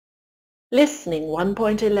Listening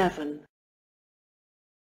 1.11.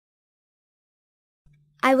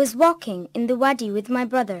 I was walking in the wadi with my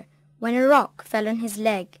brother when a rock fell on his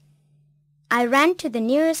leg. I ran to the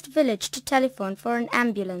nearest village to telephone for an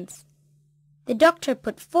ambulance. The doctor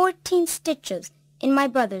put 14 stitches in my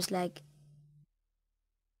brother's leg.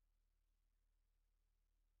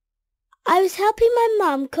 I was helping my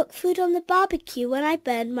mum cook food on the barbecue when I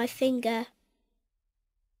burned my finger.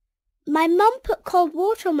 My mum put cold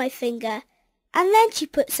water on my finger and then she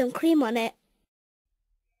put some cream on it.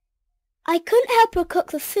 I couldn't help her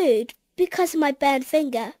cook the food because of my burned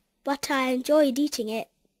finger, but I enjoyed eating it.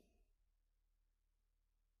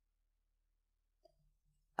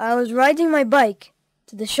 I was riding my bike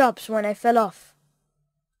to the shops when I fell off.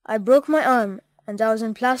 I broke my arm and I was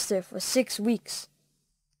in plaster for 6 weeks.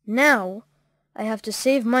 Now I have to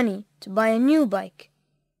save money to buy a new bike.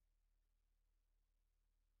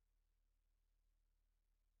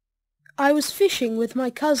 I was fishing with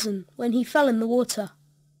my cousin when he fell in the water.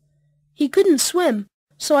 He couldn't swim,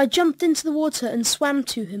 so I jumped into the water and swam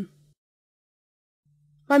to him.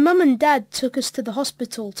 My mum and dad took us to the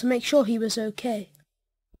hospital to make sure he was okay.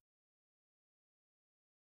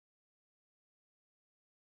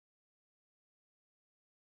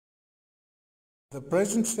 The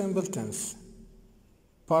present simple tense.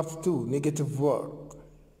 Part 2. Negative work.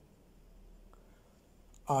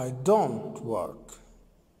 I don't work.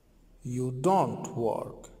 You don't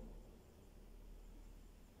work.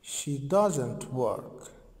 She doesn't work.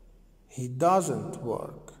 He doesn't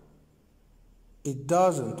work. It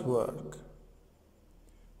doesn't work.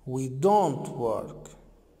 We don't work.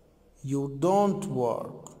 You don't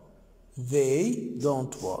work. They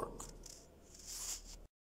don't work.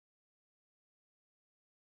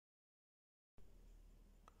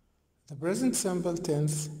 The present simple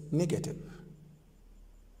tense negative.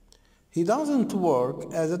 He doesn't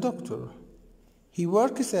work as a doctor. He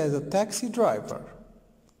works as a taxi driver.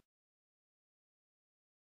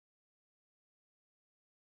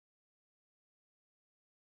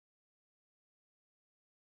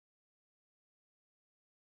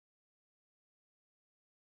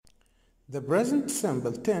 The present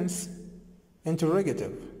simple tense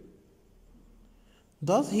interrogative.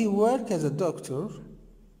 Does he work as a doctor?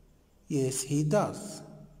 Yes, he does.